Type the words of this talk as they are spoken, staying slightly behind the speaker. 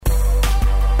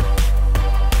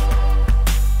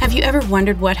you ever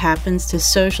wondered what happens to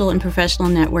social and professional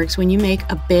networks when you make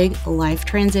a big life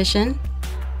transition?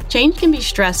 Change can be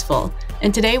stressful,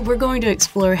 and today we're going to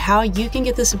explore how you can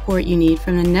get the support you need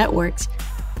from the networks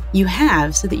you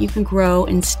have so that you can grow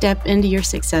and step into your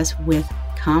success with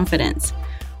confidence.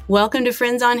 Welcome to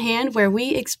Friends on Hand, where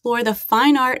we explore the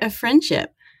fine art of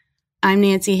friendship. I'm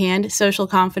Nancy Hand, social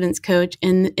confidence coach,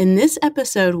 and in this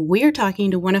episode, we're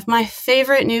talking to one of my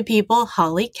favorite new people,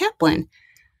 Holly Kaplan.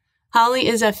 Holly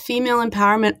is a female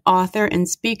empowerment author and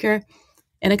speaker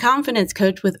and a confidence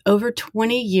coach with over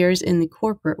 20 years in the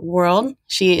corporate world.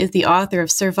 She is the author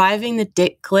of Surviving the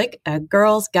Dick Click, A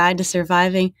Girl's Guide to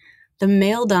Surviving the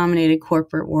Male-Dominated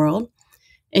Corporate World.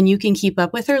 And you can keep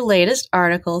up with her latest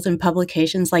articles in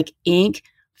publications like Inc.,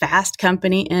 Fast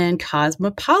Company, and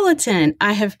Cosmopolitan.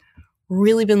 I have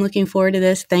really been looking forward to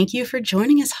this. Thank you for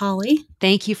joining us, Holly.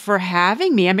 Thank you for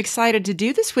having me. I'm excited to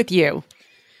do this with you.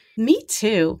 Me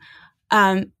too.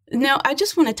 No, I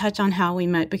just want to touch on how we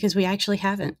met because we actually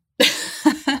haven't.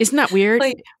 Isn't that weird?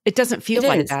 Like, it doesn't feel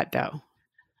like is. that, though.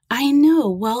 I know.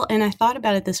 Well, and I thought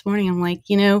about it this morning. I'm like,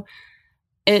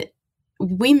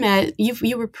 we met,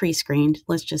 you were pre-screened.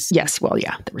 Let's just. Yes. Well,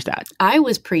 yeah, there was that. I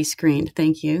was pre-screened.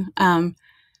 Thank you. And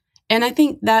I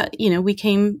think that, we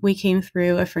came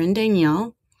through a friend,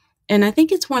 Danielle. And I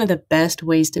think it's one of the best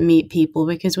ways to meet people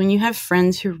because when you have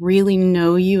friends who really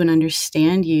know you and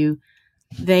understand you,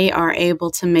 they are able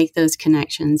to make those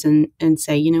connections and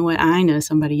say, you know what, I know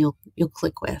somebody you'll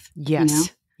click with.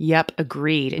 Yes. Yep.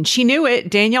 Agreed. And she knew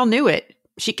it. Danielle knew it.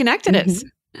 She connected us.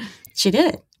 She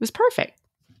did. It was perfect.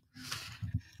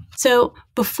 So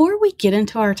before we get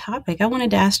into our topic, I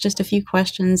wanted to ask just a few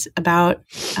questions about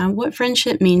what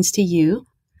friendship means to you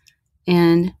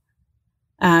and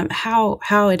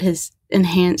how it has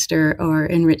enhanced or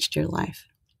enriched your life.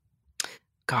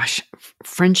 Gosh,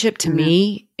 friendship to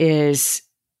me is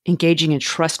engaging in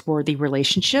trustworthy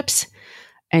relationships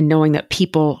and knowing that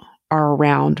people are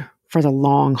around for the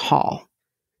long haul.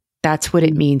 That's what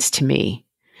it means to me.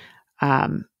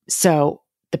 So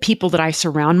the people that I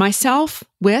surround myself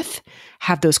with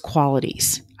have those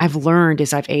qualities. I've learned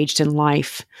as I've aged in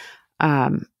life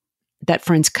that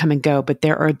friends come and go, but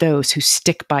there are those who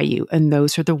stick by you, and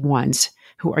those are the ones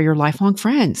who are your lifelong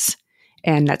friends.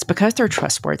 And that's because they're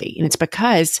trustworthy. And it's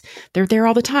because they're there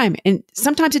all the time. And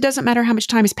sometimes it doesn't matter how much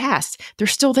time has passed. They're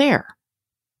still there.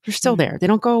 They're still there. They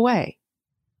don't go away.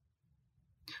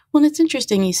 Well, it's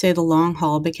interesting you say the long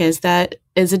haul because that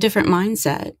is a different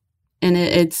mindset. And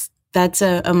that's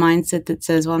a mindset that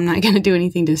says, well, I'm not going to do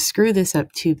anything to screw this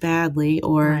up too badly,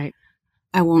 or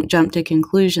I won't jump to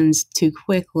conclusions too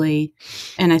quickly.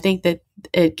 And I think that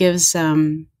it gives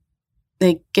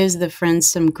the friends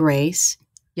some grace.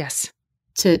 Yes.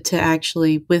 To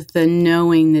actually, with the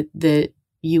knowing that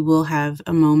you will have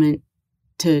a moment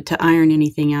to iron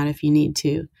anything out if you need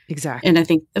to. Exactly. And I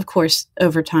think, of course,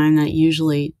 over time, that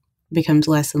usually becomes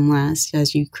less and less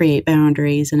as you create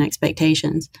boundaries and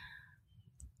expectations.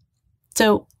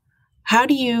 So how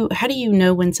do you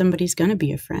know when somebody's going to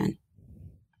be a friend?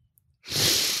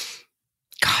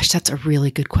 Gosh, that's a really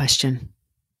good question.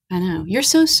 I know. You're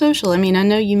so social. I mean, I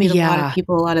know you meet a lot of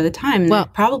people a lot of the time. Well,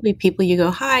 probably people you go,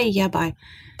 hi, yeah, bye.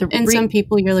 And some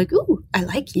people you're like, ooh, I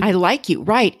like you. I like you.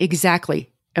 Right.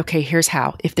 Exactly. Okay, here's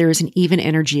how. If there is an even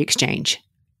energy exchange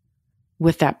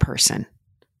with that person.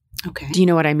 Okay. Do you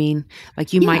know what I mean?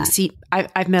 Like you might see,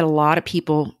 I've met a lot of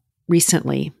people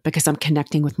recently because I'm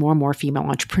connecting with more and more female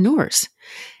entrepreneurs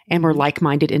and we're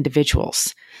like-minded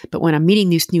individuals. But when I'm meeting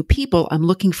these new people, I'm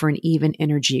looking for an even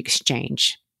energy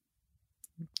exchange.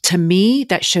 To me,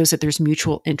 that shows that there's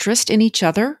mutual interest in each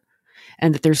other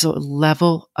and that there's a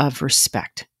level of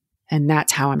respect. And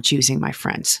that's how I'm choosing my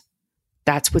friends.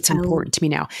 That's what's important to me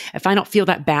now. If I don't feel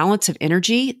that balance of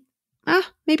energy,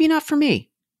 maybe not for me.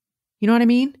 You know what I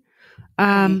mean?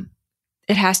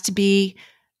 It has to be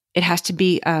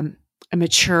a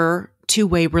mature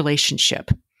two-way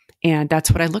relationship. And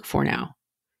that's what I look for now.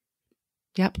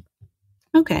 Yep.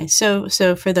 Okay, so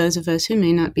for those of us who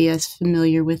may not be as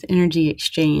familiar with energy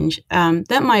exchange,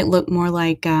 that might look more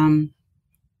like a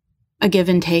give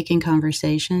and take in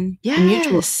conversation, yes, a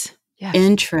mutual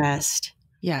interest.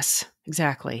 Yes,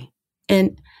 exactly.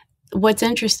 And what's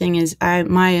interesting is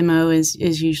my MO is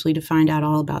usually to find out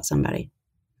all about somebody,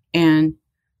 and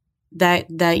that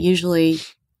usually,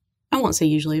 I won't say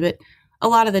usually, but a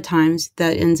lot of the times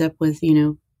that ends up with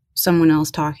someone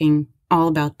else talking all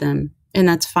about them. And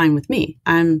that's fine with me.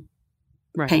 I'm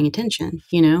paying attention,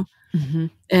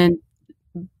 And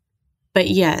But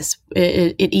yes,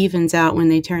 it evens out when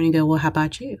they turn and go, well, how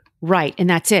about you? Right. And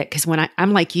that's it. Because when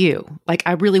I'm like you, like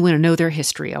I really want to know their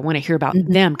history. I want to hear about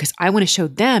them because I want to show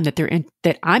them that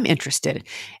that I'm interested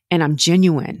and I'm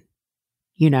genuine,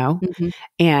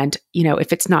 and,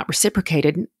 if it's not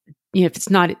reciprocated, if it's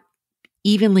not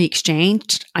evenly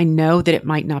exchanged, I know that it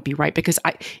might not be right because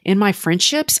in my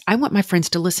friendships, I want my friends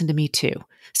to listen to me too.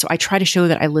 So I try to show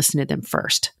that I listen to them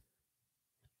first.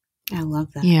 I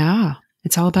love that. Yeah.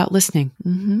 It's all about listening.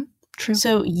 Mm-hmm. True.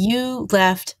 So you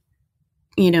left,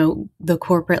 the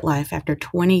corporate life after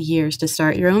 20 years to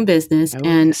start your own business.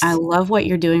 And Yes. I love what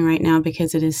you're doing right now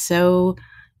because it is so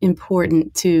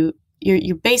important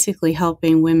you're basically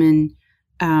helping women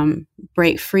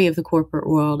break free of the corporate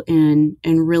world and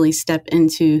really step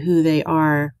into who they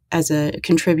are as a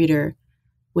contributor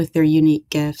with their unique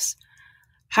gifts.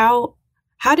 How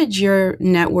did your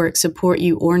network support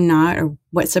you or not? Or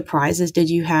what surprises did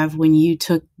you have when you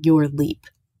took your leap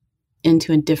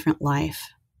into a different life?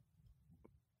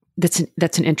 That's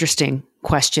an interesting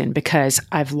question because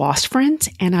I've lost friends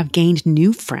and I've gained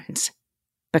new friends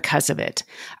because of it.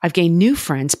 I've gained new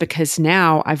friends because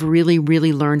now I've really,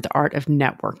 really learned the art of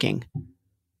networking.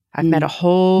 I've met a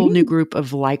whole new group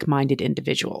of like-minded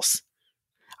individuals.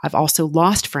 I've also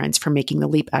lost friends from making the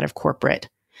leap out of corporate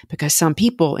because some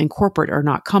people in corporate are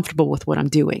not comfortable with what I'm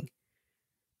doing.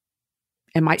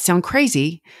 It might sound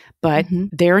crazy, but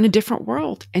they're in a different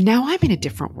world. And now I'm in a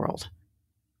different world.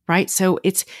 Right? So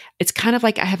it's kind of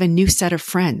like I have a new set of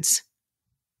friends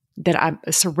that I've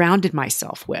surrounded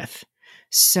myself with.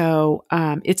 So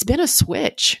it's been a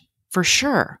switch for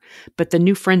sure. But the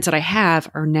new friends that I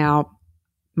have are now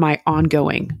my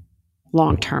ongoing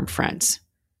long-term friends.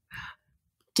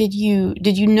 Did you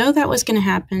know that was going to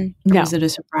happen? Or No. Was it a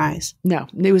surprise? No,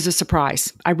 it was a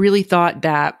surprise. I really thought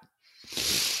that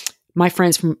my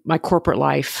friends from my corporate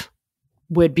life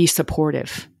would be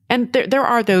supportive. And there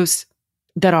are those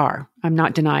that are. I'm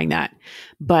not denying that.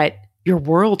 But your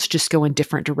worlds just go in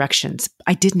different directions.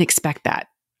 I didn't expect that.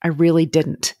 I really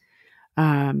didn't.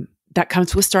 That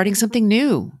comes with starting something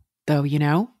new, though,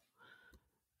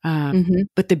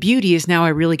 But the beauty is now I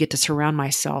really get to surround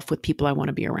myself with people I want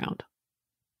to be around.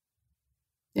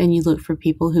 And you look for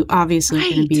people who obviously are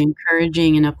going to be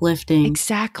encouraging and uplifting.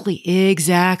 Exactly.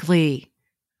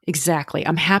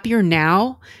 I'm happier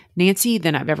now, Nancy,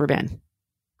 than I've ever been.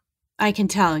 I can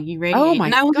tell you radiate. Oh my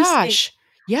gosh.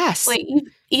 Yes. Like,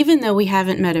 even though we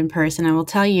haven't met in person, I will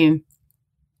tell you,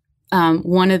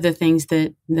 one of the things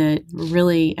that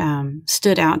really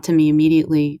stood out to me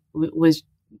immediately was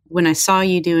when I saw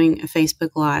you doing a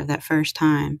Facebook Live that first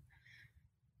time.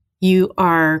 You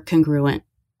are congruent.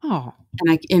 Oh.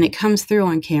 And it comes through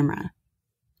on camera.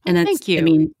 And that's, thank you. I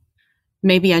mean,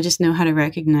 maybe I just know how to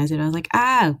recognize it. I was like,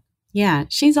 yeah,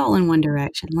 she's all in one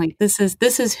direction. Like this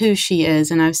is who she is.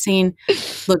 And I've seen,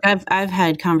 look, I've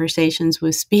had conversations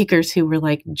with speakers who were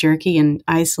like jerky and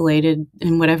isolated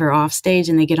and whatever off stage,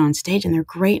 and they get on stage and they're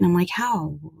great. And I'm like,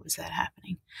 how was that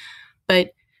happening?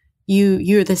 But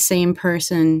you're the same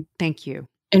person. Thank you.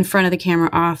 In front of the camera,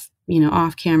 off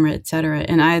camera, et cetera.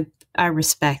 And I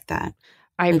respect that.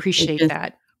 I appreciate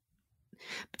that.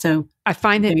 So I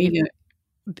find that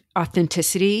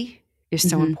authenticity is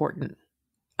so important.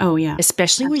 Oh, yeah.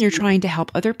 Especially when you're trying to help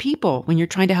other people, when you're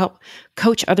trying to help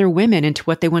coach other women into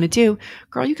what they want to do.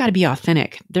 Girl, you got to be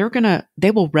authentic. They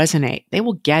will resonate. They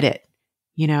will get it,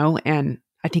 and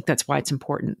I think that's why it's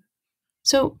important.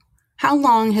 So how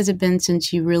long has it been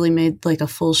since you really made like a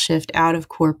full shift out of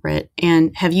corporate?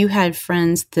 And have you had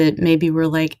friends that maybe were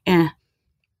like,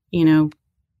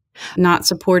 not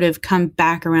supportive, come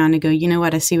back around and go, you know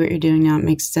what? I see what you're doing now. It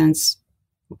makes sense.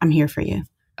 I'm here for you.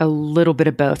 A little bit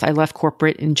of both. I left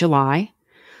corporate in July.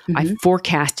 I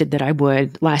forecasted that I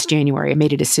would last January. I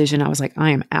made a decision. I was like,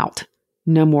 I am out.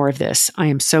 No more of this. I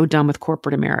am so done with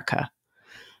corporate America.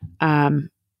 And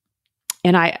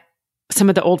some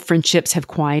of the old friendships have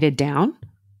quieted down,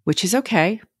 which is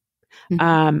okay.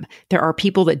 There are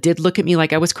people that did look at me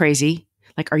like I was crazy.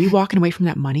 Like, are you walking away from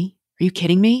that money? Are you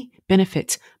kidding me?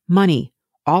 Benefits, money,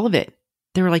 all of it.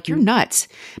 They were like, you're nuts.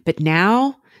 But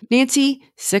now, Nancy,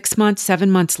 6 months,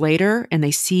 7 months later, and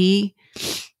they see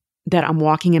that I'm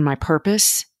walking in my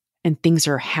purpose and things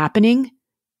are happening,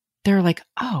 they're like,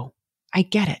 oh, I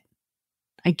get it.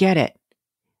 I get it.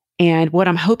 And what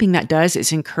I'm hoping that does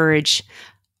is encourage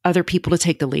other people to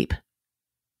take the leap.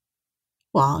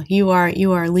 Well, you are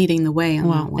leading the way on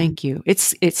that one. Thank you.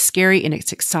 It's scary and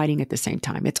it's exciting at the same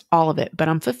time. It's all of it, but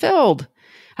I'm fulfilled.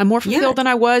 I'm more fulfilled than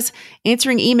I was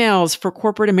answering emails for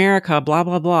corporate America, blah,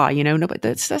 blah, blah. No, but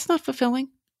that's not fulfilling.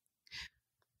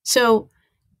 So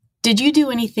did you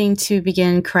do anything to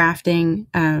begin crafting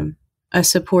a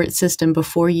support system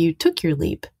before you took your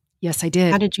leap. Yes, I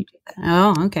did. How did you do that?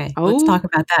 Oh, okay. Let's talk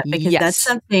about that, because yes.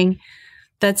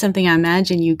 that's something I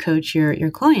imagine you coach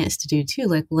your clients to do too.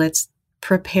 Like, let's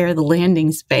prepare the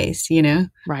landing space,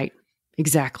 Right.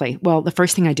 Exactly. Well, the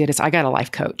first thing I did is I got a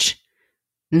life coach.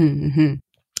 Mm-hmm.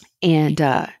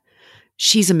 And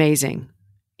she's amazing.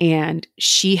 And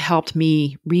she helped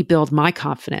me rebuild my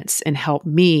confidence and help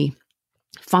me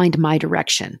find my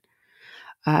direction.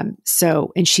 And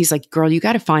she's like, girl, you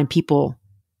got to find people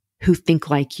who think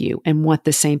like you and want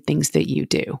the same things that you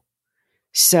do.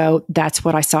 So that's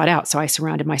what I sought out. So I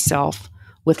surrounded myself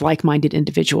with like-minded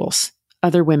individuals,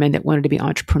 other women that wanted to be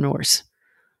entrepreneurs,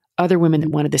 other women that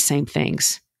wanted the same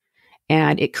things.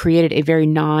 And it created a very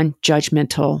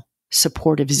non-judgmental,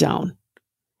 supportive zone.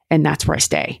 And that's where I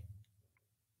stay.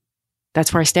 I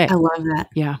love that.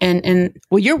 Yeah. And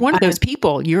well, you're one of those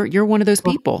people. You're one of those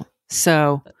people.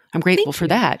 So I'm grateful for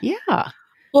that. Yeah.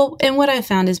 Well, and what I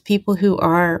found is people who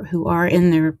are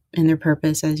in their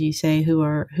purpose, as you say, who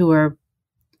are,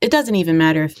 it doesn't even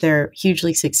matter if they're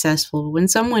hugely successful. When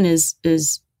someone is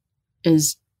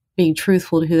being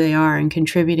truthful to who they are and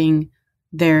contributing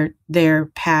their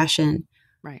passion,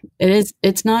 right?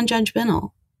 It's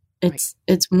non-judgmental.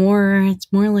 It's more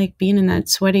like being in that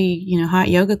sweaty, hot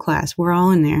yoga class. We're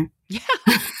all in there. Yeah.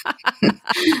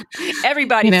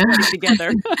 Everybody's sweating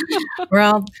together. we're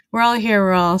all here.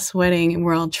 We're all sweating, and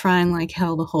we're all trying like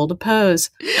hell to hold a pose.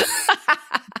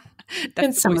 That's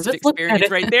and the some voice of of experience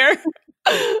right there.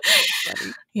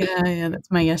 Yeah,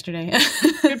 that's my yesterday.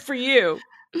 Good for you.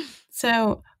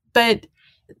 So, but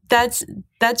that's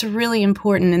really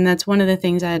important, and that's one of the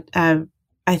things that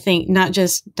I think not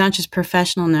just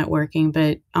professional networking,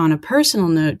 but on a personal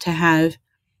note, to have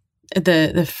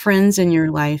the friends in your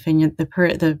life and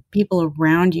the people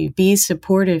around you be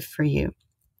supportive for you.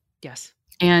 Yes,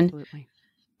 and absolutely.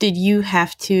 Did you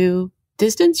have to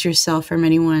distance yourself from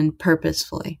anyone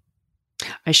purposefully?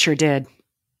 I sure did.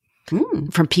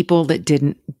 From people that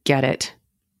didn't get it,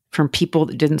 from people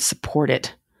that didn't support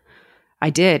it. I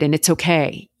did. And it's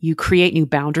okay. You create new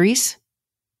boundaries,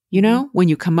 when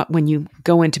you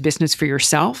go into business for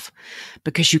yourself,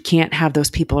 because you can't have those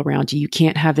people around you. You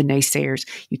can't have the naysayers.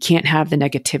 You can't have the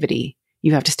negativity.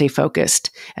 You have to stay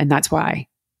focused. And that's why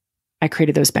I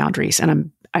created those boundaries,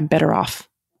 and I'm better off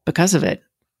because of it.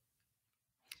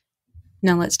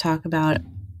 Now let's talk about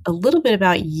a little bit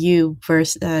about you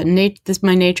versus this is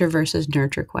my nature versus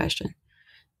nurture question.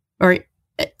 Or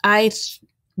I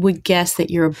would guess that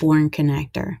you're a born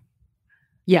connector.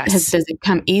 Yes. Does it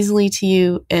come easily to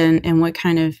you? And what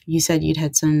kind of, you said you'd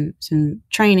had some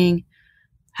training.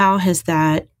 How has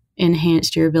that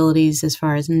enhanced your abilities as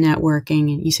far as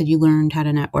networking? And you said you learned how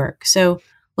to network. So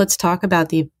let's talk about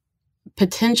the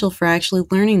potential for actually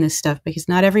learning this stuff, because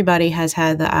not everybody has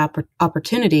had the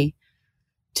opportunity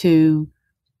to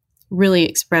really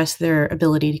express their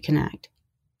ability to connect.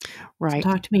 Right.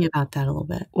 So talk to me about that a little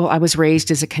bit. Well, I was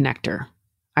raised as a connector.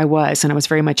 I was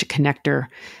very much a connector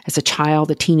as a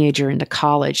child, a teenager, into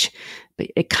college. But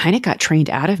it kind of got trained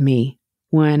out of me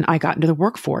when I got into the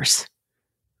workforce.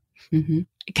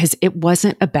 Because it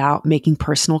wasn't about making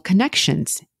personal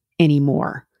connections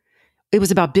anymore. It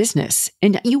was about business.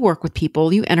 And you work with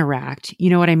people, you interact, you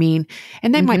know what I mean?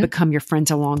 And they might become your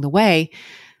friends along the way.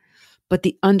 But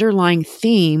the underlying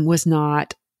theme was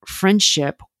not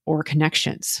friendship or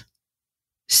connections.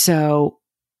 So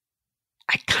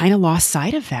I kind of lost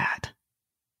sight of that.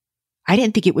 I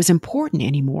didn't think it was important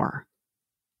anymore.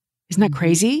 Isn't that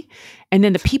crazy? And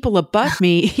then the people above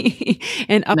me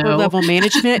and upper level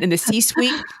management and the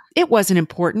C-suite, it wasn't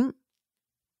important.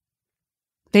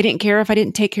 They didn't care if I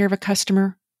didn't take care of a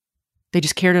customer. They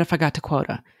just cared if I got to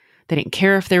quota. They didn't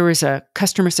care if there was a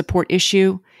customer support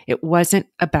issue. It wasn't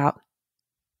about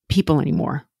people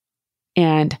anymore.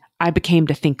 And I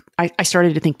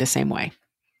started to think the same way.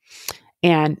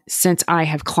 And since I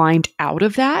have climbed out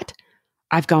of that,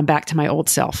 I've gone back to my old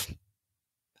self.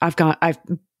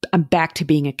 I'm back to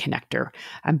being a connector.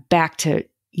 I'm back to,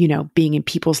 being in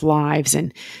people's lives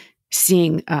and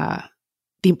seeing the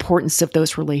importance of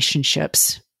those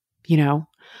relationships,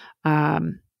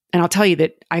 And I'll tell you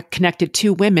that I connected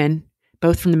 2 women,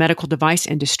 both from the medical device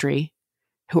industry,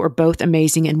 who are both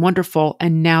amazing and wonderful.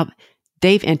 And now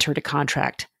they've entered a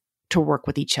contract to work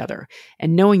with each other.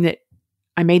 And knowing that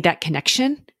I made that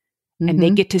connection and they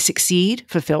get to succeed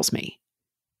fulfills me.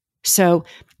 So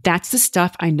that's the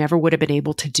stuff I never would have been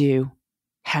able to do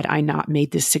had I not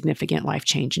made this significant life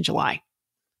change in July.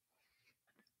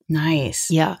 Nice.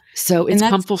 Yeah. So it's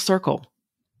come full circle.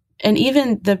 And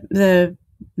even the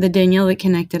Danielle that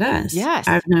connected us. Yes.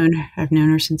 I've known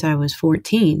her since I was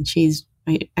 14.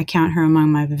 I count her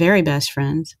among my very best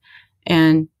friends.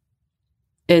 And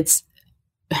it's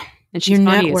and she's your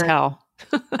funny network. As hell.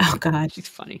 Oh God. She's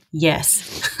funny.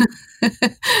 Yes.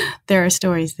 There are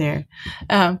stories there.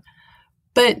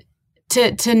 But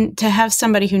to have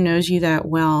somebody who knows you that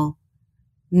well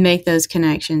make those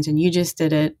connections, and you just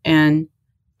did it. And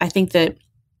I think that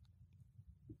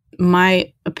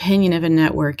my opinion of a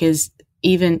network is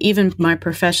even my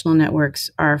professional networks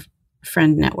are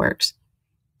friend networks.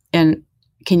 And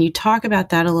can you talk about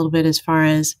that a little bit as far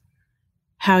as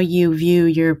how you view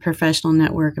your professional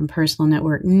network and personal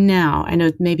network now? I know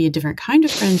it may be a different kind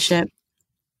of friendship.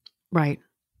 Right.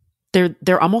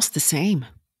 They're almost the same.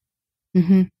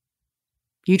 Mm-hmm.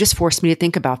 You just forced me to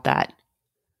think about that.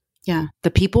 Yeah. The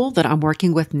people that I'm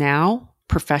working with now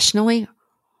professionally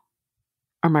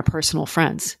are my personal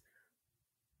friends.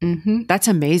 Mm-hmm. That's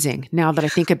amazing. Now that I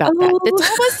think about that, it's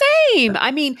all the same. I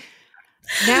mean,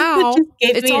 now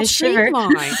it's all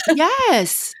streamlined.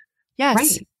 Yes. Yes.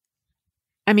 Right.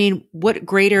 I mean, what a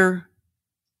great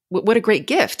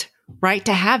gift, right?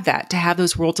 To have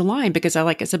those worlds align, because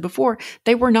like I said before,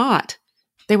 they were not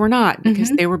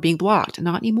because they were being blocked.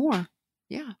 Not anymore.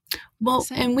 Yeah. Well,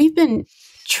 and we've been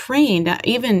trained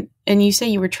and you say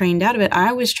you were trained out of it.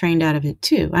 I was trained out of it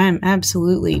too. I am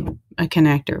absolutely a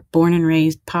connector, born and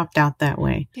raised, popped out that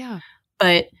way. Yeah.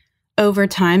 But over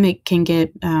time it can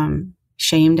get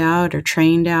shamed out or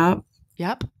trained out.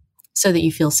 Yep. So that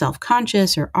you feel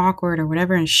self-conscious or awkward or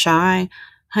whatever and shy.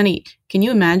 Honey, can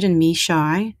you imagine me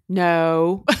shy?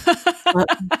 No.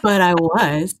 but I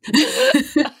was.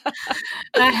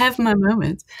 I have my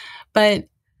moments. But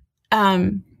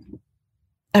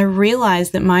I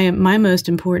realize that my most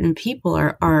important people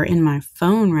are in my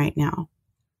phone right now.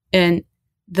 And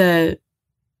the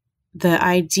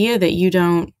idea that you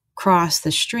don't cross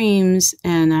the streams,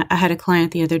 and I had a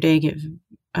client the other day get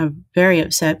very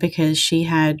upset because she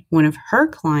had one of her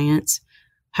clients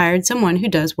hired someone who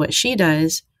does what she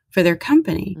does for their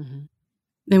company. Mm-hmm.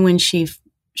 And when she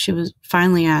was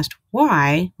finally asked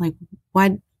why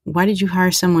did you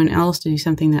hire someone else to do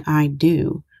something that I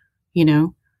do? You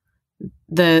know,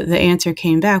 the answer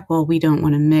came back, well, we don't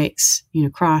want to mix,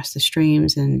 cross the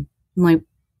streams. And I'm like,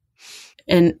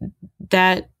 and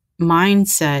that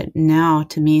mindset now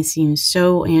to me seems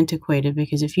so antiquated,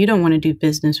 because if you don't want to do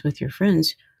business with your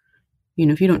friends,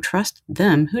 if you don't trust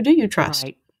them, who do you trust?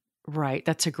 Right.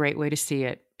 That's a great way to see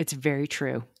it. It's very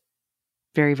true.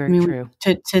 Very, very true.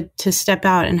 To step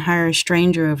out and hire a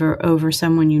stranger over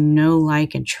someone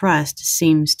like and trust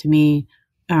seems to me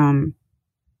a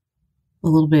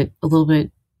little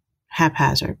bit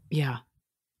haphazard. Yeah.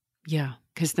 Yeah.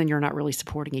 Because then you're not really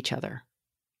supporting each other.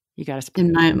 You got to support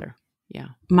each other. Yeah.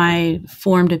 My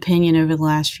formed opinion over the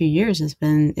last few years has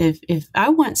been, if I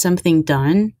want something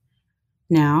done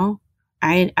now,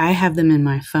 I have them in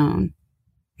my phone.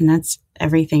 And that's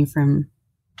everything from,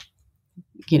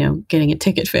 getting a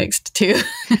ticket fixed to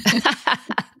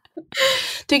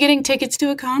to getting tickets to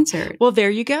a concert. Well, there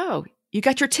you go. You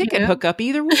got your ticket hookup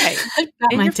either way. I've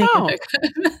got my ticket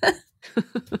hookup.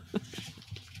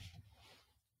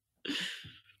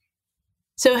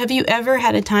 So have you ever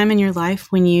had a time in your life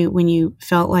when you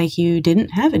felt like you didn't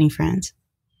have any friends?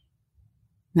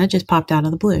 That just popped out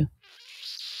of the blue.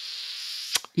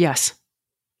 Yes.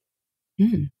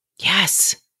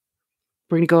 Yes.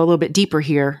 We're going to go a little bit deeper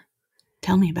here.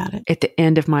 Tell me about it. At the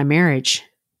end of my marriage,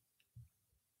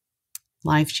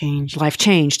 life changed. Life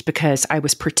changed because I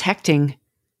was protecting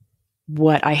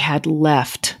what I had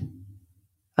left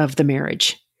of the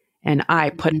marriage. And I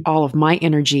put all of my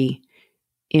energy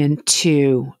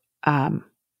into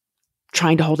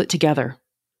trying to hold it together.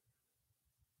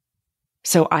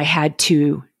 So I had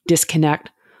to disconnect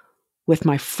with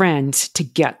my friends to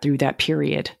get through that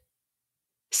period.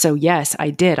 So yes,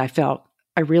 I did. I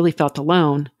really felt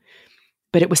alone,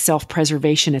 but it was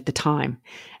self-preservation at the time.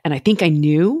 And I think I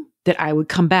knew that I would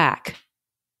come back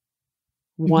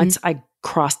once I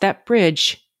crossed that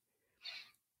bridge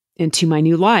into my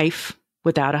new life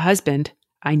without a husband.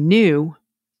 I knew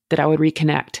that I would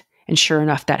reconnect. And sure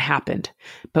enough, that happened.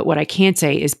 But what I can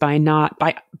say is by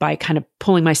kind of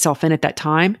pulling myself in at that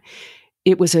time,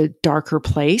 it was a darker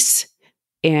place.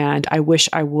 And I wish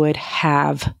I would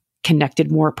have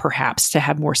connected more, perhaps, to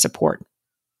have more support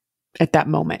at that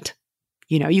moment.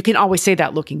 You can always say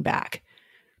that looking back,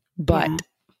 but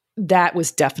that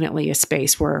was definitely a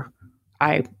space where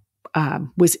I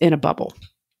was in a bubble.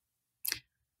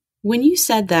 When you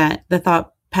said that, the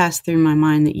thought passed through my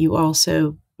mind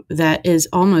that that is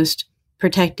almost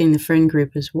protecting the friend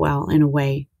group as well, in a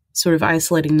way, sort of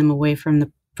isolating them away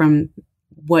from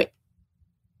what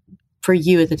for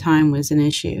you at the time was an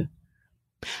issue.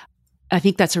 I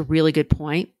think that's a really good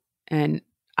point. And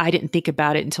I didn't think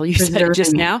about it until you said it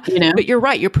just now. But you're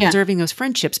right. You're preserving those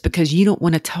friendships because you don't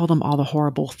want to tell them all the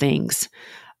horrible things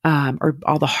or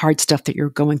all the hard stuff that you're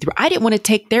going through. I didn't want to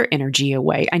take their energy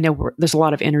away. I know there's a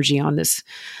lot of energy on this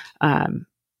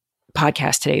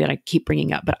podcast today that I keep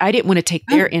bringing up, but I didn't want to take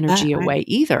their energy away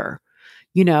either.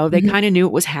 They kind of knew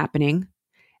it was happening,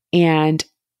 and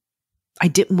I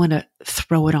didn't want to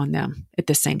throw it on them at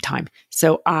the same time.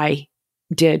 So I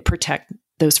did protect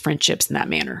those friendships in that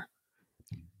manner.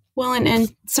 Well,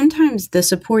 and sometimes the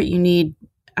support you need,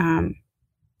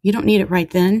 you don't need it right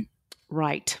then.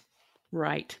 Right.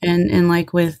 And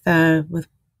like with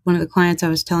one of the clients I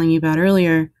was telling you about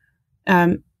earlier,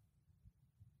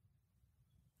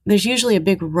 there's usually a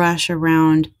big rush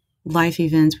around life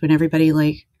events when everybody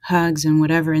like hugs and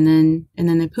whatever, and then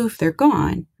they poof, they're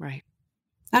gone. Right.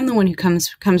 I'm the one who comes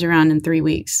around in 3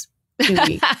 weeks, 2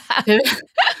 weeks.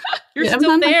 You're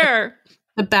still there.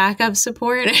 The backup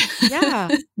support. Yeah.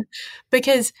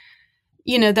 Because,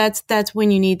 that's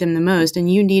when you need them the most,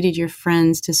 and you needed your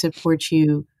friends to support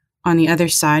you on the other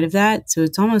side of that. So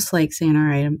it's almost like saying, all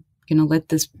right, I'm going to let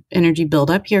this energy build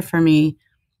up here for me,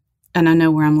 and I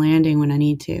know where I'm landing when I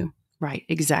need to. Right.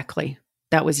 Exactly.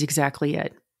 That was exactly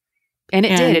it. And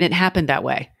it did. And it happened that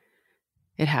way.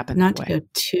 It happened that way. Not to go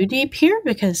too deep here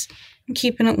because I'm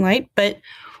keeping it light. But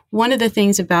one of the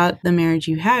things about the marriage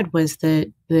you had was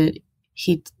that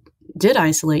he did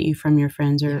isolate you from your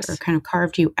friends or kind of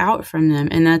carved you out from them.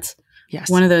 And that's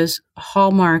one of those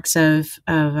hallmarks of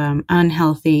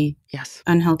unhealthy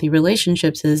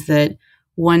relationships is that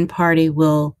one party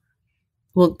will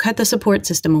cut the support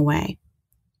system away.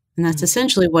 And that's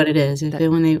essentially what it is.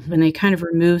 When they kind of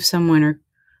remove someone or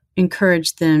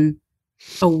encourage them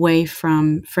away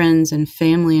from friends and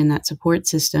family in that support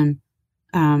system,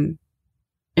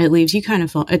 it leaves you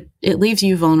it leaves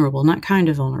you vulnerable, not kind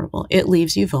of vulnerable. It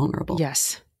leaves you vulnerable.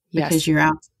 Yes. Because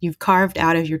you've carved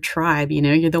out of your tribe,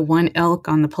 you're the one elk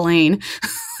on the plain.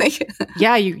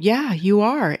 You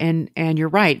are. And you're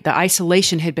right. The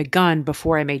isolation had begun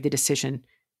before I made the decision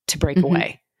to break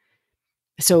away.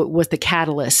 So it was the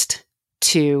catalyst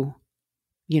to,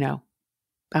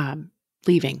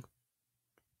 leaving.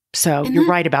 So you're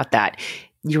right about that.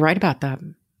 You're right about that.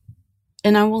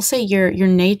 And I will say your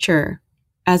nature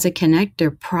as a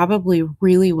connector probably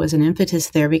really was an impetus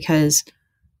there, because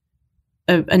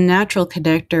a natural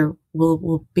connector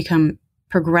will become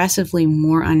progressively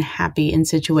more unhappy in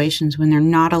situations when they're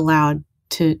not allowed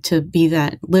to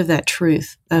live that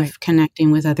truth of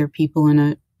connecting with other people in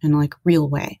a real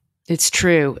way. It's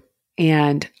true.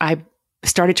 And I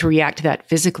started to react to that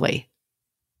physically.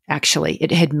 Actually,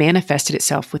 it had manifested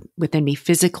itself within me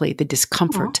physically, the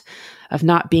discomfort of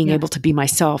not being able to be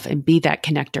myself and be that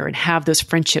connector and have those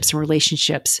friendships and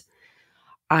relationships.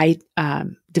 I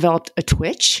developed a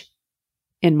twitch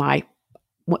in my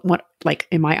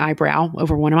in my eyebrow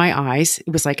over one of my eyes.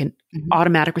 It was like an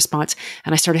automatic response,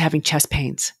 and I started having chest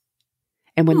pains.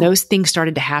 And when those things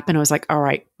started to happen, I was like, all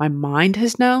right, my mind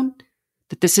has known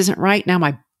that this isn't right. Now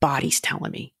my body's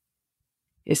telling me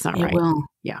it's not right. Will.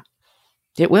 Yeah.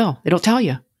 It will. It'll tell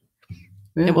you.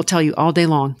 Yeah. It will tell you all day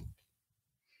long.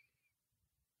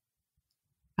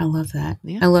 I love that.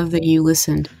 Yeah. I love that you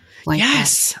listened like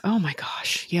that. Oh my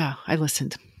gosh. Yeah, I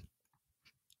listened.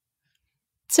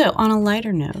 So on a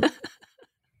lighter note,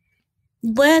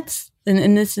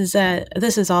 and this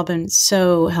has all been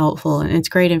so helpful and it's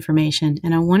great information.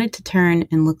 And I wanted to turn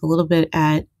and look a little bit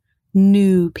at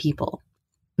new people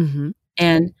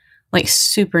and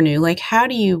super new. How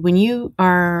do you, when you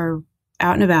are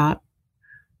out and about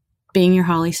being your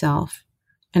Holly self,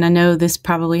 and I know this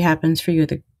probably happens for you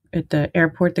at the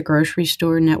airport, the grocery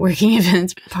store, networking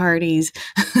events, parties,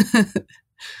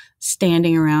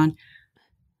 standing around.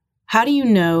 How do you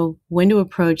know when to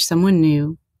approach someone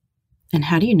new, and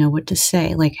how do you know what to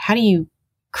say? How do you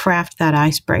craft that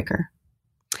icebreaker?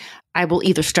 I will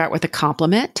either start with a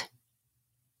compliment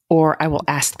or I will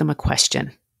ask them a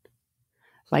question.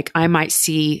 I might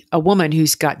see a woman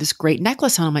who's got this great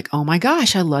necklace on. I'm like, oh my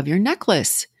gosh, I love your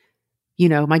necklace.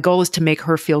 My goal is to make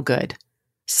her feel good.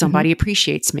 Somebody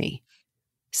appreciates me.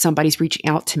 Somebody's reaching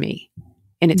out to me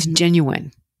and it's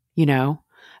genuine,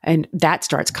 and that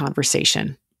starts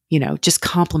conversation, just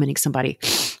complimenting somebody,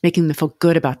 making them feel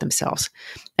good about themselves.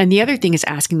 And the other thing is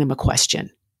asking them a question,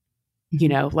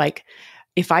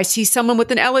 if I see someone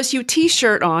with an LSU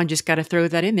t-shirt on, just got to throw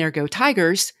that in there, go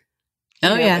Tigers.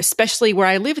 Yeah. Especially where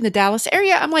I live in the Dallas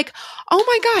area. I'm like, oh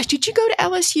my gosh, did you go to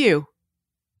LSU?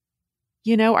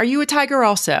 Are you a Tiger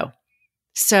also?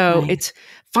 So it's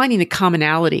finding the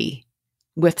commonality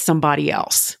with somebody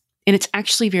else. And it's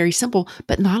actually very simple,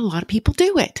 but not a lot of people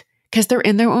do it because they're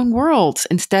in their own worlds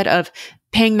instead of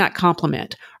paying that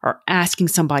compliment or asking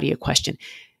somebody a question,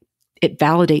 it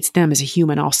validates them as a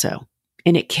human also,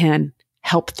 and it can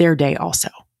help their day also.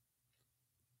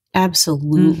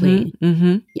 Absolutely. Mm-hmm,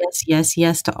 mm-hmm. Yes, yes,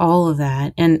 yes to all of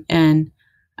that. And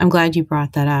I'm glad you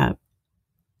brought that up.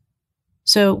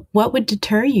 So what would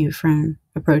deter you from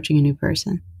approaching a new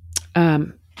person?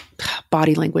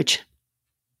 Body language.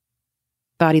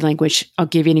 Body language. I'll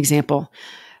give you an example.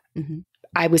 Mm-hmm.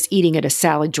 I was eating at a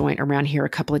salad joint around here a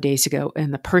couple of days ago,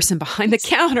 and the person behind the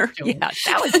counter,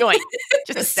 salad joint,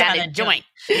 just a salad joint.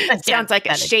 That sounds like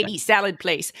a shady salad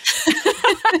place.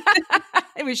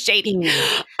 It was shady.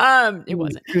 It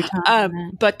wasn't.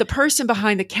 But the person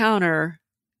behind the counter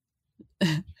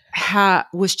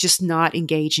was just not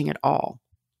engaging at all.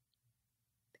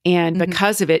 And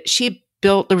because of it,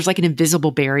 there was like an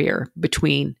invisible barrier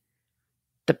between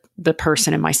the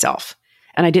person and myself.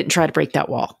 And I didn't try to break that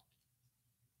wall.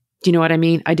 Do you know what I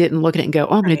mean? I didn't look at it and go,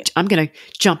 "Oh, I'm going to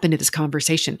jump into this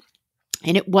conversation."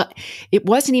 And it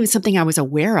wasn't even something I was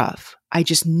aware of. I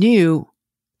just knew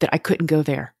that I couldn't go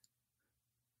there.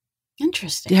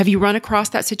 Interesting. Have you run across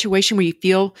that situation where you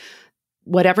feel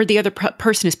whatever the other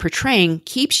person is portraying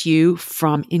keeps you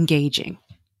from engaging?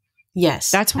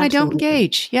 Yes. That's when absolutely. I don't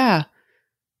engage. Yeah.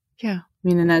 Yeah. I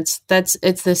mean, and it's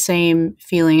the same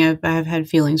feeling. I've had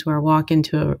feelings where I walk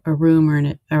into a room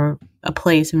or a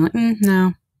place and I'm like,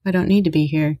 no, I don't need to be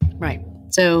here. Right.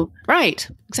 So, right.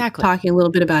 Exactly. Talking a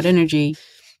little bit about energy,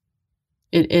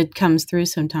 it comes through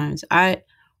sometimes.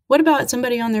 What about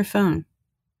somebody on their phone?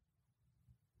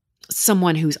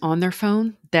 Someone who's on their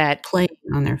phone that playing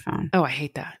on their phone. Oh, I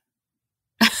hate that.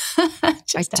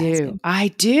 I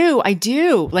do.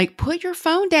 Like, put your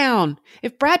phone down.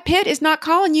 If Brad Pitt is not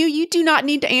calling you, you do not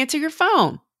need to answer your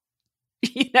phone.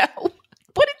 Put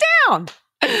it down.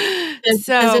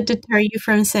 Does it deter you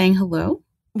from saying hello?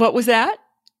 What was that?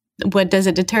 What does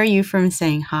it deter you from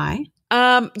saying hi?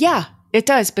 Yeah, it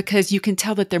does, because you can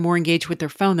tell that they're more engaged with their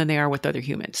phone than they are with other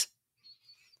humans.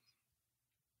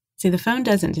 See, the phone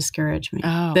doesn't discourage me.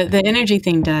 Oh, the energy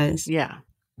thing does. Yeah.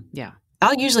 Yeah.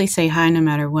 I'll usually say hi no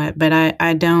matter what, but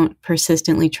I don't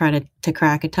persistently try to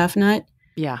crack a tough nut.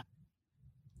 Yeah.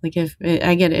 Like if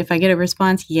I get a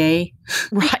response, yay.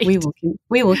 Right.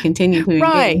 we will continue to engage.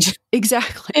 Right.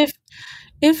 Exactly.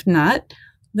 If not,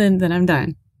 then I'm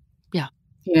done.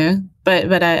 Yeah.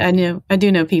 But I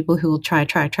do know people who will try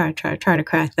to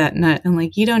crack that nut. I'm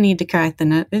like, you don't need to crack the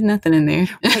nut. There's nothing in there.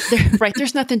 Right.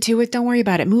 There's nothing to it. Don't worry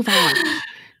about it. Move on.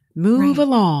 Move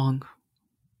along.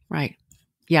 Right.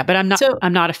 Yeah, but I'm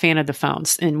not a fan of the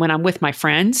phones. And when I'm with my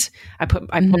friends, I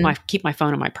keep my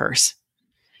phone in my purse.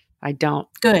 I don't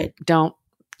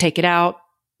take it out.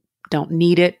 Don't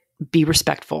need it. Be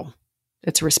respectful.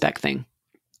 It's a respect thing.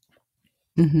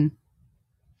 Mm-hmm.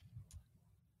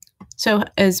 So,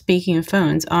 as speaking of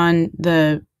phones, on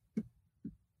the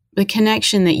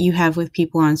connection that you have with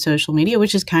people on social media,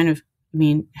 which is kind of,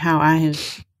 how I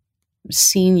have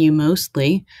seen you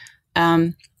mostly.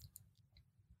 How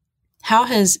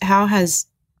has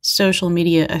social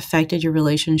media affected your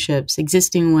relationships,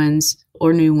 existing ones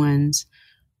or new ones,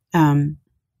 in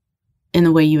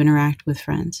the way you interact with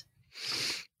friends?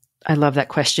 I love that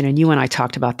question. And you and I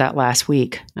talked about that last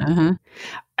week. Uh-huh.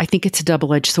 I think it's a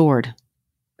double-edged sword,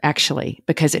 actually,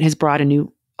 because it has brought a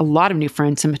lot of new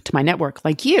friends to my network,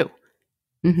 like you.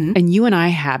 Mm-hmm. And you and I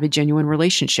have a genuine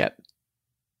relationship.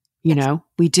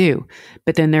 We do.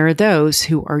 But then there are those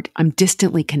who I'm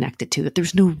distantly connected to, that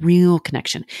there's no real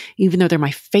connection. Even though they're my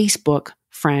Facebook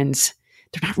friends,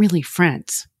 they're not really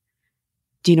friends.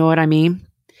 Do you know what I mean?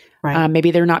 Right. Maybe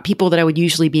they're not people that I would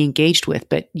usually be engaged with,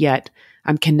 but yet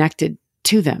I'm connected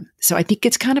to them. So I think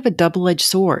it's kind of a double-edged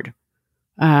sword.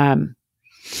 You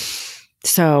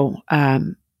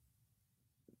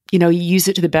use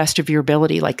it to the best of your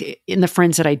ability. Like in the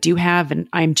friends that I do have and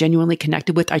I'm genuinely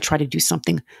connected with, I try to do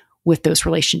something with those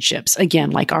relationships.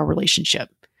 Again, like our relationship.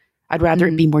 I'd rather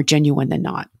it be more genuine than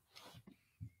not.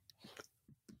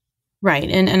 Right.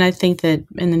 And I think that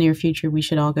in the near future, we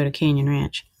should all go to Canyon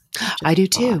Ranch. I do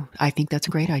too. I think that's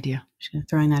a great idea. Just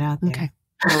throwing that out there. Okay.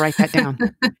 I'll write that down.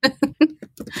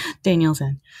 Danielle's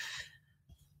in.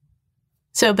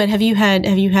 So, but have you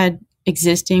had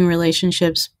existing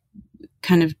relationships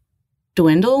kind of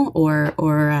dwindle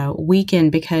or weaken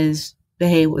because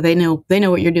they know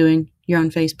what you're doing? You're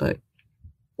on Facebook,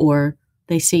 or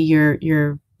they see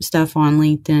your stuff on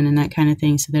LinkedIn and that kind of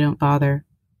thing, so they don't bother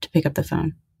to pick up the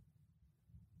phone?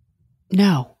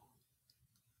 No.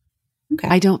 Okay.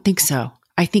 I don't think so.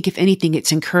 I think if anything,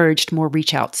 it's encouraged more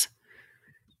reach outs.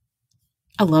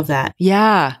 I love that.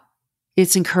 Yeah.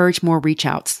 It's encouraged more reach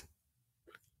outs.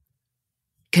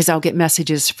 Because I'll get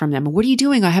messages from them. What are you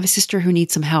doing? I have a sister who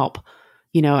needs some help.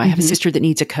 I have a sister that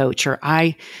needs a coach, or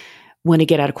I want to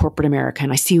get out of corporate America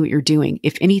and I see what you're doing.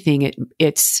 If anything,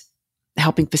 it's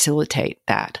helping facilitate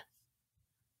that.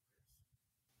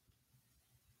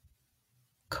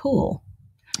 Cool.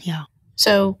 Yeah.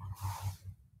 So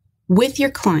with your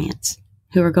clients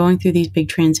who are going through these big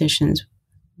transitions,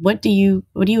 what do you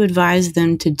advise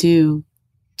them to do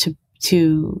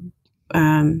to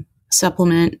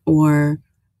supplement or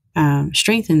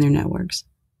strengthen their networks?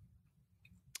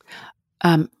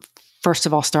 First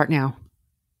of all, start now.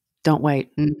 Don't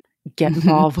wait. Get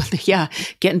involved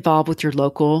get involved with your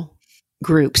local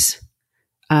groups.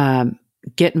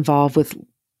 Get involved with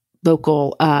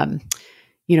local,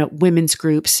 women's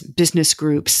groups, business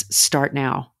groups. Start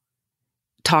now.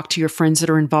 Talk to your friends that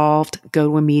are involved.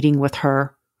 Go to a meeting with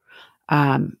her.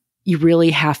 You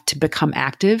really have to become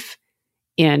active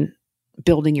in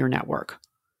building your network.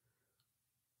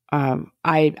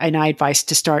 I advise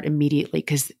to start immediately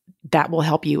because that will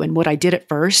help you. And what I did at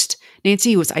first,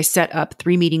 Nancy, was I set up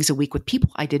 3 meetings a week with people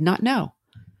I did not know.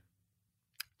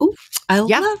 Ooh, I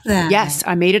love that. Yes,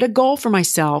 I made it a goal for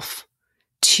myself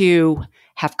to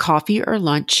have coffee or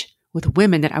lunch with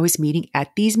women that I was meeting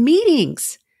at these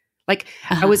meetings. Like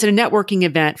I was at a networking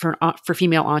event for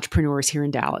female entrepreneurs here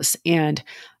in Dallas, and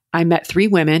I met 3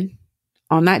 women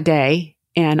on that day,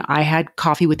 and I had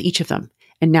coffee with each of them.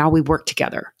 And now we work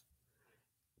together.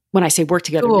 When I say work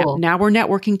together, cool. now we're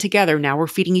networking together. Now we're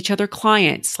feeding each other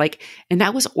clients. And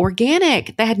that was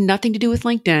organic. That had nothing to do with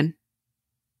LinkedIn.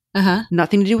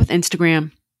 Nothing to do with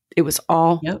Instagram. It was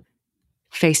all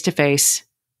face-to-face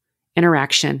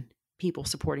interaction, people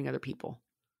supporting other people.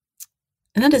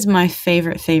 And that is my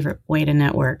favorite way to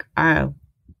network. You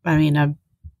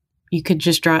could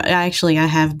just draw. Actually, I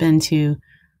have been to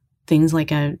things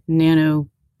like a nano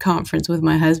conference with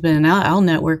my husband, and I'll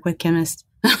network with chemists.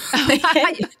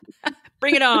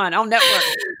 Bring it on. I'll network.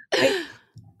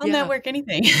 I'll network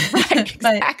anything. Right,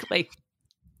 exactly.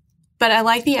 But I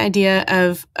like the idea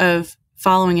of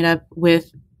following it up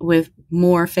with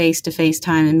more face-to-face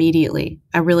time immediately.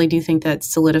 I really do think that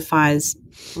solidifies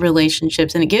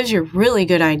relationships, and it gives you a really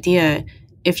good idea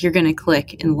if you're going to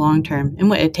click in long term. And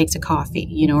what it takes a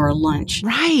coffee, or a lunch.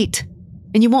 Right.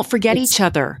 And you won't forget each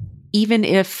other. Even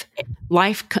if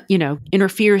life,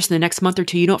 interferes in the next month or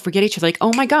two, you don't forget each other. Like,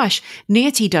 oh my gosh,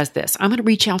 Nancy does this. I'm going to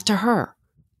reach out to her.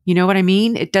 You know what I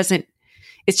mean?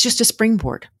 It's just a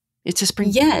springboard. It's a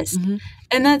springboard. Yes. Mm-hmm.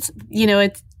 And that's,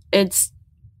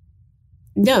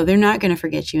 no, they're not going to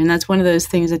forget you. And that's one of those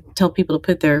things that tell people to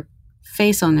put their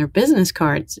face on their business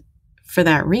cards for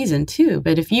that reason too.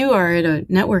 But if you are at a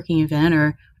networking event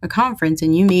or a conference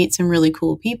and you meet some really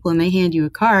cool people and they hand you a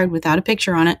card without a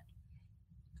picture on it,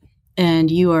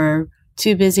 and you are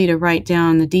too busy to write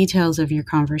down the details of your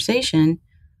conversation,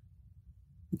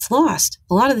 it's lost.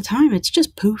 A lot of the time, it's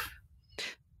just poof. Okay.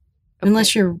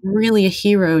 Unless you're really a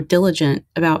hero, diligent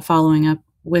about following up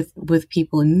with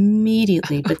people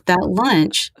immediately. But that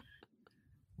lunch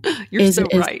You're so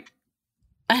right.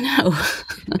 I know.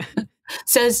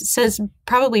 says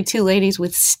probably 2 ladies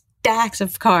with stacks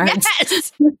of cards.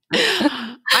 Yes.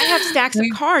 I have stacks of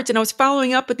cards, and I was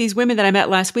following up with these women that I met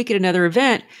last week at another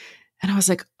event. And I was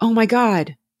like, oh my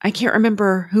God, I can't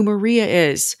remember who Maria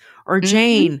is or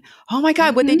Jane. Mm-hmm. Oh my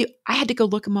God, what they do. I had to go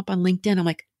look them up on LinkedIn. I'm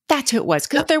like, that's who it was.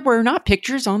 Because there were not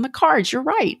pictures on the cards. You're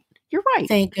right.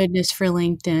 Thank goodness for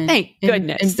LinkedIn. Thank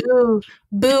goodness. And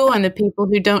boo on the people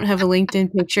who don't have a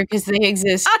LinkedIn picture because they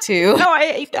exist too. No,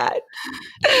 I hate that.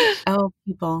 Oh,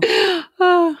 people.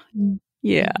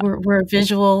 Yeah. We're a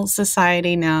visual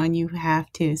society now, and you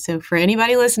have to. So for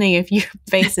anybody listening, if your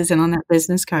face isn't on that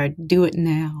business card, do it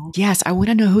now. Yes. I want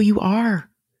to know who you are.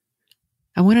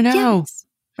 I want to know. Yes.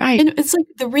 Right. And it's like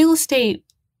the real estate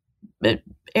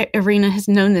arena has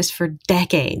known this for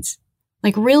decades.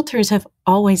 Like realtors have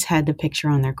always had the picture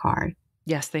on their card.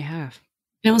 Yes, they have.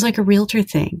 And it was like a realtor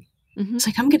thing. Mm-hmm. It's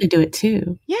like, I'm going to do it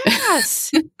too.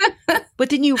 Yes. But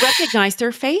then you recognize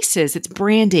their faces. It's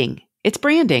branding. It's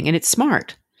branding, and it's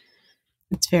smart.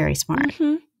 It's very smart.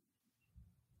 Mm-hmm.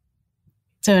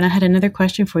 So, and I had another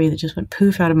question for you that just went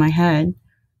poof out of my head.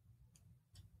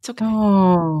 It's okay.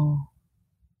 Oh.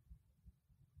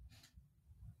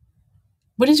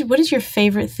 What is your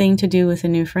favorite thing to do with a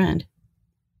new friend?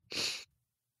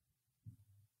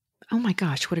 Oh my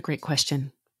gosh, what a great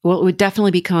question. Well, it would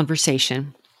definitely be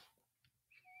conversation.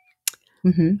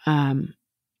 Mm-hmm.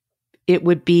 It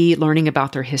would be learning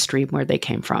about their history, where they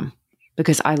came from,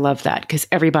 because I love that, because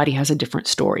everybody has a different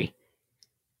story.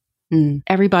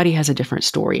 Everybody has a different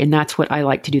story, and that's what I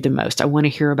like to do the most. I want to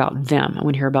hear about them. I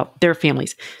want to hear about their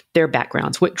families, their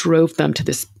backgrounds, what drove them to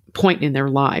this point in their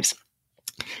lives.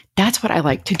 That's what I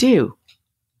like to do.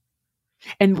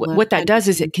 And what that does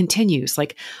is it continues.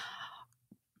 Like,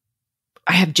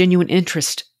 I have genuine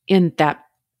interest in that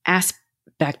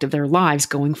aspect of their lives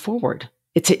going forward.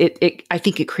 I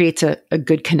think it creates a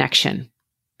good connection.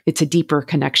 It's a deeper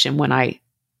connection when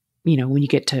you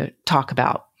get to talk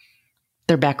about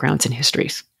their backgrounds and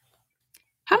histories.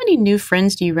 How many new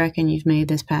friends do you reckon you've made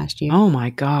this past year? Oh my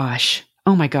gosh.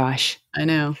 I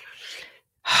know.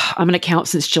 I'm going to count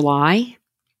since July.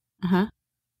 Uh-huh.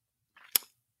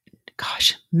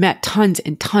 Gosh, met tons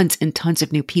and tons and tons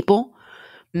of new people,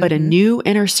 but a new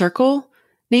inner circle,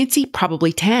 Nancy,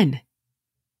 probably 10.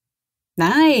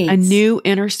 Nice. A new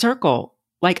inner circle.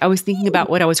 Like, I was thinking about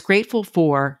what I was grateful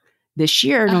for this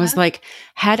year. And I was like,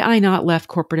 had I not left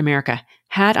corporate America,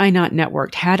 had I not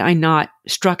networked, had I not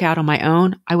struck out on my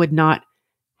own, I would not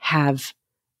have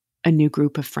a new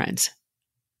group of friends.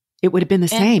 It would have been the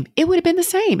same. It would have been the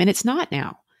same. And it's not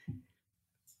now.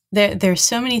 There's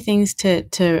so many things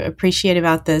to appreciate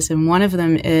about this. And one of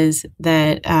them is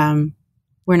that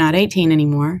we're not 18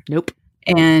 anymore. Nope.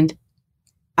 And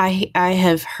I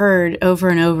have heard over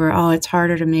and over, oh, it's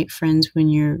harder to make friends when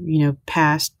you're,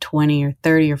 past 20 or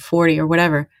 30 or 40 or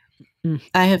whatever.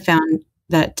 I have found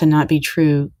that to not be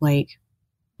true. Like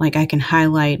I can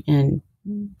highlight and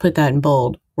put that in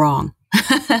bold. Wrong.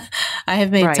 I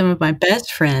have made some of my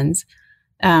best friends.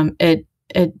 I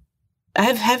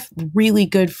have really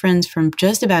good friends from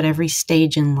just about every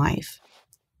stage in life.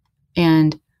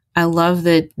 And I love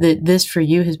that this for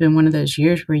you has been one of those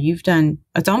years where you've done,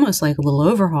 it's almost like a little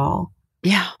overhaul.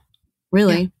 Yeah.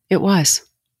 Really. Yeah, it was.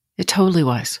 It totally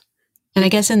was. And I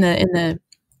guess in the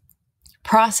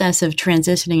process of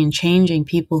transitioning and changing,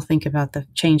 people think about the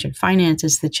change in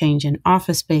finances, the change in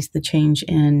office space, the change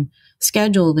in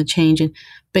schedule,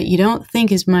 but you don't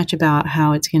think as much about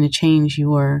how it's going to change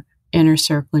your inner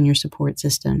circle and your support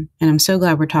system. And I'm so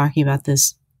glad we're talking about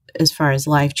this as far as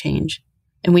life change.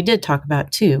 And we did talk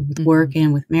about too, with work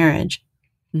and with marriage.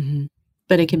 Mm-hmm.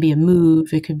 But it could be a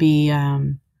move. It could be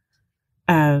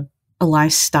a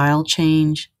lifestyle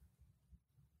change.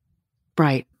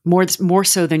 Right. More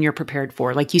so than you're prepared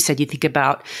for. Like you said, you think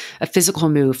about a physical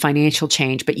move, financial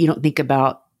change, but you don't think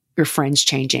about your friends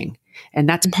changing. And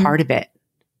that's part of it.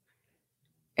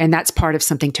 And that's part of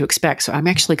something to expect. So I'm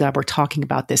actually glad we're talking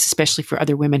about this, especially for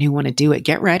other women who want to do it.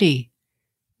 Get ready.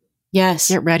 Yes.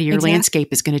 Get ready. Your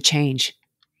landscape is going to change.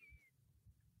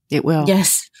 It will.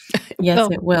 Yes. Yes,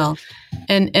 it will.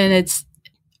 And it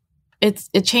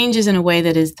changes in a way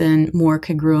that is then more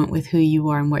congruent with who you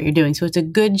are and what you're doing. So it's a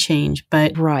good change,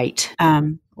 but right.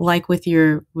 Like with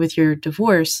your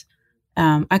divorce,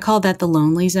 I call that the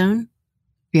lonely zone.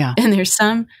 Yeah. And there's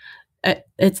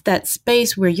it's that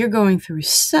space where you're going through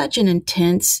such an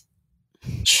intense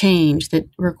change that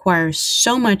requires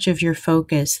so much of your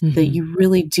focus that you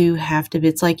really do have to be.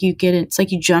 It's like you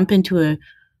jump into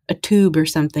a tube or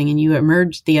something and you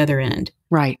emerge the other end.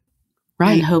 Right.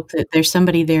 And hope that there's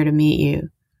somebody there to meet you.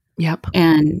 Yep.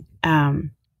 And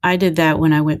I did that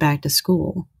when I went back to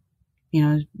school.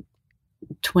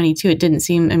 22. It didn't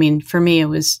seem. For me, it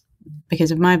was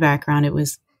because of my background. It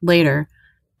was later,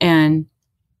 and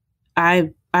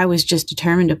I was just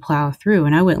determined to plow through.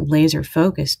 And I went laser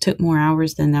focused. Took more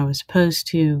hours than I was supposed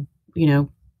to.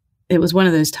 It was one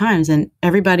of those times, and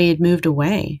everybody had moved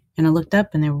away. And I looked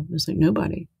up, and there was like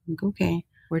nobody. I'm like, okay,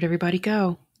 where'd everybody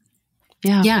go?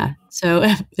 Yeah. Yeah.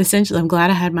 So essentially, I'm glad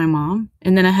I had my mom.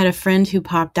 And then I had a friend who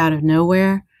popped out of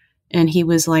nowhere, and he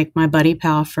was like my buddy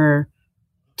pal for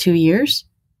 2 years.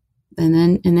 And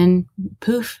then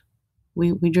poof,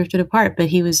 we drifted apart. But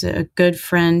he was a good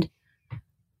friend,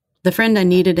 the friend I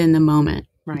needed in the moment.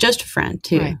 Right. Just a friend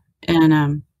too. Right.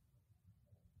 And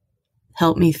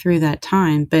helped me through that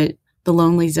time. But the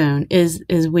lonely zone is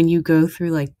when you go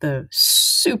through like the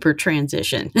super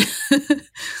transition.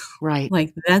 Right.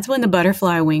 Like that's when the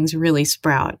butterfly wings really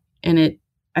sprout. And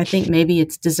I think maybe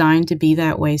it's designed to be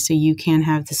that way so you can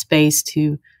have the space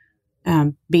to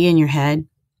be in your head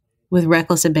with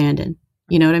reckless abandon.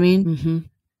 You know what I mean? Mm-hmm.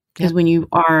 Because when you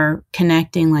are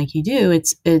connecting like you do,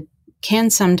 it can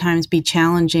sometimes be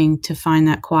challenging to find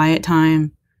that quiet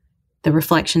time, the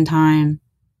reflection time,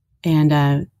 and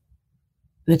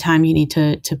the time you need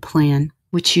to plan.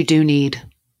 Which you do need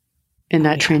in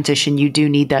that transition. You do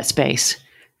need that space.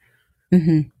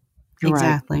 Mm-hmm.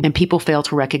 Exactly. Right. And people fail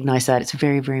to recognize that. It's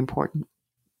very, very important.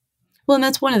 Well, and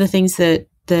that's one of the things that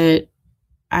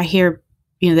I hear,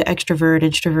 the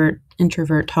extrovert,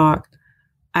 introvert talk.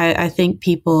 I think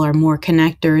people are more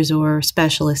connectors or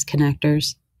specialist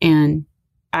connectors. And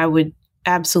I would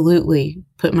absolutely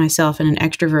put myself in an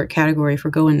extrovert category for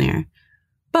going there.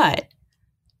 But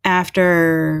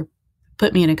after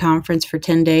put me in a conference for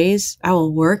 10 days, I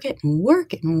will work it and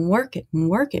work it and work it and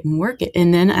work it and work it.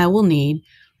 And then I will need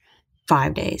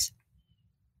 5 days.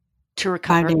 To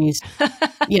recover. 5 days.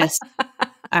 Yes.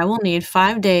 I will need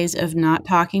 5 days of not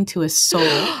talking to a soul.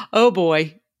 Oh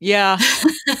boy. Yeah.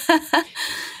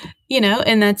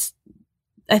 And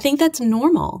I think that's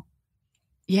normal.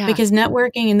 Yeah. Because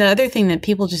networking, and the other thing that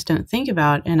people just don't think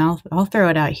about, and I'll throw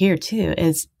it out here too,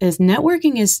 is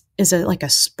networking is like a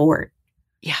sport.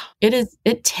 Yeah.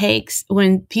 It takes,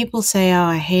 when people say, oh,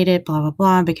 I hate it, blah, blah,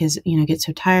 blah, because, get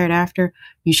so tired after,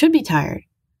 you should be tired.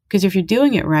 Because if you're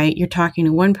doing it right, you're talking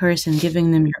to one person,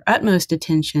 giving them your utmost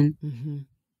attention. Mm-hmm.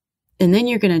 And then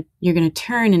you're gonna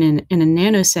turn in a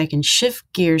nanosecond, shift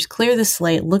gears, clear the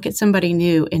slate, look at somebody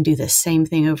new, and do the same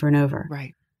thing over and over.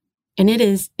 Right. And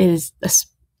it's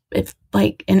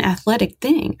like an athletic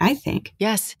thing, I think.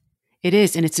 Yes, it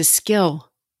is, and it's a skill.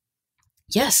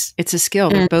 Yes, it's a skill.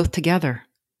 They're both together.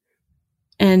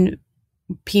 And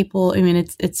people,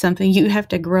 it's something you have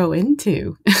to grow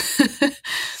into.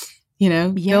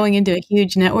 Going into a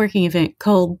huge networking event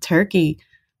cold turkey,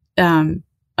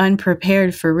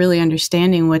 unprepared for really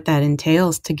understanding what that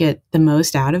entails to get the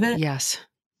most out of it. Yes.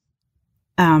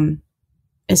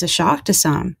 Is a shock to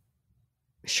some.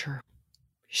 Sure.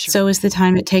 So is the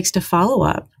time it takes to follow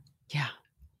up. Yeah.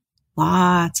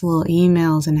 Lots of little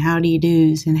emails and how do you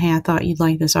do's and hey, I thought you'd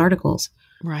like this articles.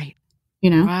 Right.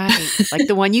 Right. Like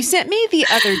the one you sent me the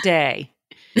other day.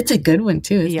 It's a good one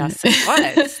too, isn't yes, it?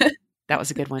 It was. That was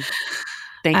a good one.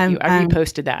 Thank you. I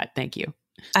reposted that. Thank you.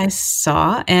 I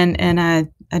saw, and I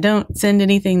don't send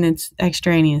anything that's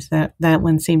extraneous. That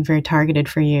one seemed very targeted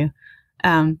for you.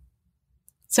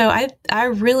 So I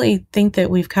really think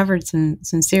that we've covered some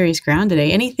serious ground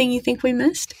today. Anything you think we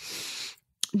missed?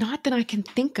 Not that I can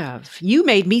think of. You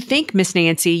made me think, Miss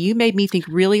Nancy. You made me think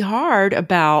really hard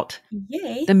about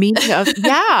the meaning of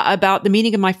about the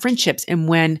meaning of my friendships, and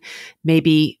when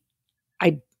maybe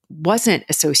I wasn't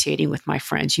associating with my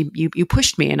friends. You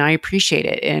pushed me, and I appreciate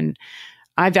it, and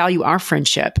I value our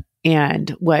friendship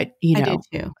and what I do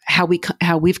too. how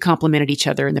we've complimented each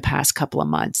other in the past couple of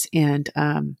months, and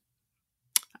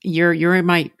you're in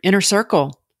my inner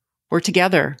circle. We're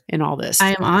together in all this.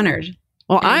 I am honored.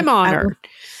 Well, I'm honored.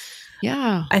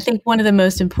 Yeah. I think one of the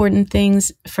most important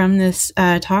things from this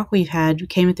talk we've had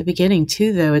came at the beginning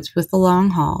too, though. It's with the long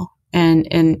haul,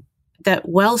 and that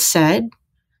well said.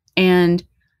 And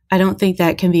I don't think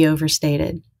that can be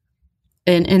overstated.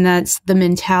 And that's the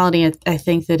mentality I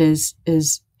think that has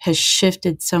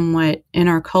shifted somewhat in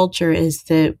our culture, is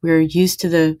that we're used to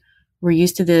the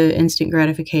instant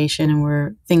gratification and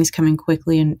where things coming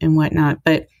quickly and whatnot.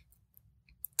 But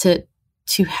to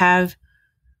have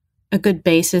a good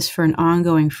basis for an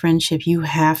ongoing friendship, you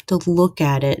have to look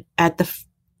at it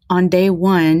on day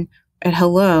one at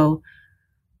hello.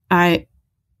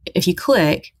 If you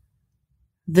click,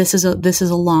 this is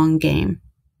a long game.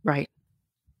 Right.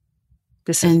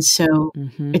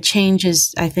 It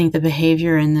changes, I think, the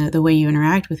behavior and the way you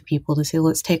interact with people to say,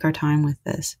 let's take our time with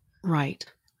this. Right.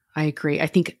 I agree. I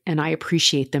think, and I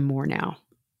appreciate them more now.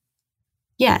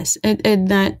 Yes. And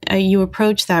that you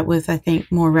approach that with, I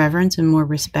think, more reverence and more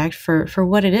respect for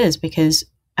what it is, because,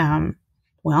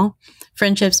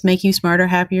 friendships make you smarter,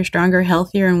 happier, stronger,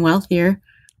 healthier, and wealthier,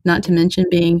 not to mention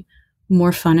being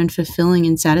more fun and fulfilling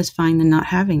and satisfying than not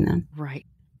having them. Right.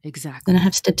 Exactly. And I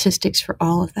have statistics for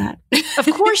all of that. Of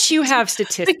course you have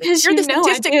statistics. Because You're the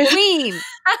statistic queen.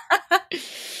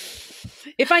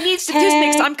 If I need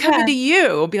statistics, I'm coming to you.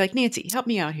 I'll be like, Nancy, help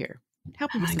me out here.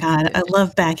 Help me. Oh my God. I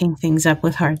love backing things up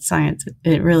with hard science.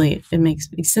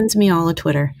 It sends me all a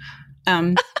Twitter.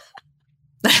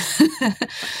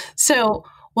 So,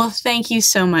 thank you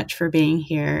so much for being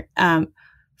here.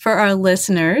 For our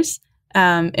listeners,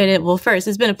 first,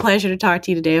 it's been a pleasure to talk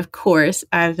to you today. Of course,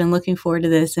 I've been looking forward to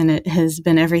this, and it has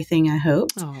been everything I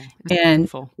hoped. Oh,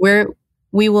 and wonderful.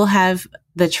 We will have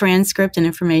the transcript and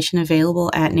information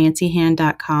available at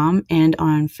nancyhand.com and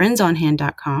on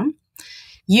friendsonhand.com.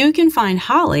 You can find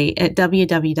Holly at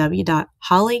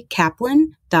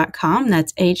www.hollykaplan.com.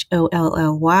 That's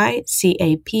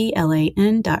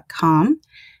HOLLYCAPLAN.com.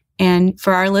 And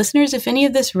for our listeners, if any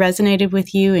of this resonated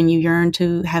with you and you yearn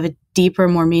to have a deeper,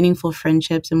 more meaningful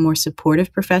friendships and more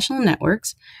supportive professional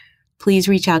networks, please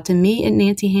reach out to me at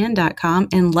nancyhand.com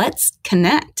and let's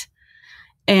connect.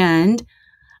 And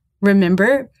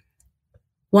remember,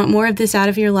 want more of this out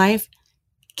of your life?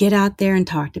 Get out there and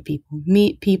talk to people,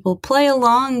 meet people, play a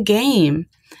long game,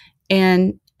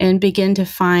 and begin to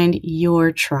find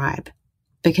your tribe,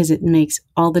 because it makes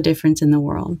all the difference in the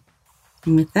world.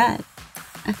 And with that,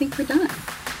 I think we're done.